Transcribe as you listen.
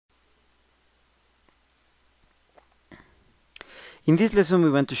In this lesson,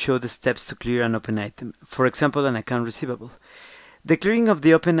 we want to show the steps to clear an open item, for example, an account receivable. The clearing of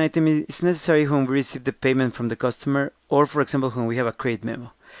the open item is necessary when we receive the payment from the customer, or for example, when we have a credit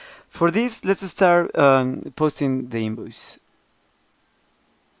memo. For this, let's start posting the invoice.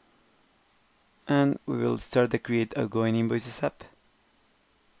 And we will start the Create Outgoing Invoices app.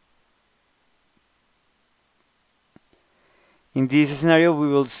 In this scenario, we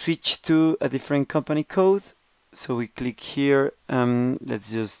will switch to a different company code. So we click here,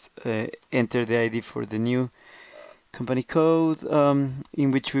 let's just enter the ID for the new company code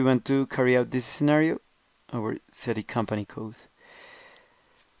in which we want to carry out this scenario, our SETI company code.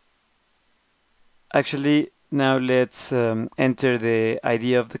 Actually, now let's enter the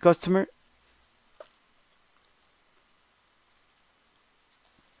ID of the customer.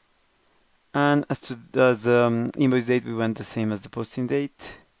 And as to the invoice date, we want the same as the posting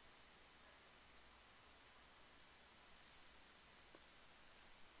date.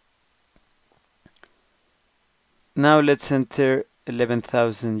 Now let's enter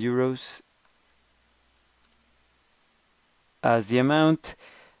 11,000 euros as the amount.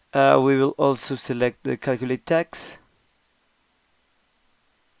 We will also select the calculate tax.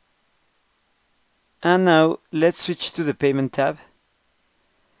 And now let's switch to the payment tab.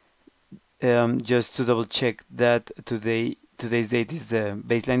 Just to double check that today's date is the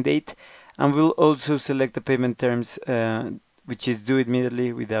baseline date, and we'll also select the payment terms, which is due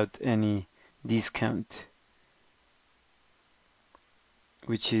immediately without any discount,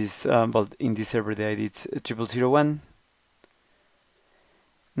 which is well, in this server the ID it's 0001.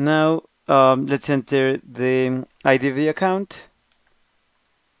 Now let's enter the ID of the account,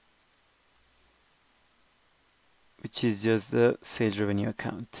 which is just the sales revenue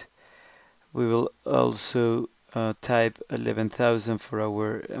account. We will also type 11,000 for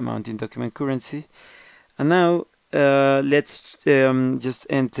our amount in document currency. And now let's just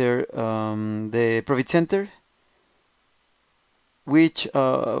enter the profit center, which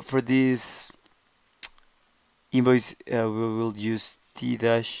for this invoice we will use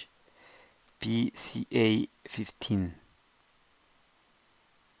T-PCA15.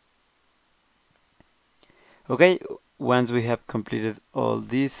 Okay. Once we have completed all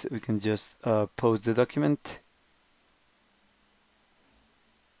this, we can just post the document.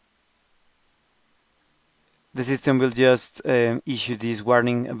 The system will just issue this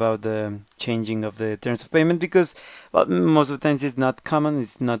warning about the changing of the terms of payment, because well, most of the times it's not common,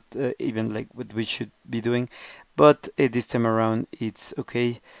 it's not even like what we should be doing, but this time around it's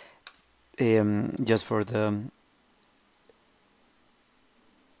okay, just for the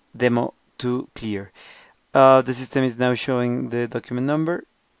demo to clear. The system is now showing the document number,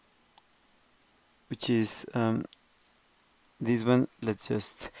 which is this one. Let's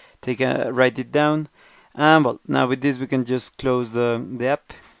just write it down. Well, now with this we can just close the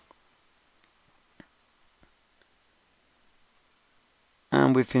app.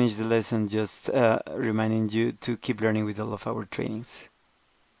 And we finish the lesson, just reminding you to keep learning with all of our trainings.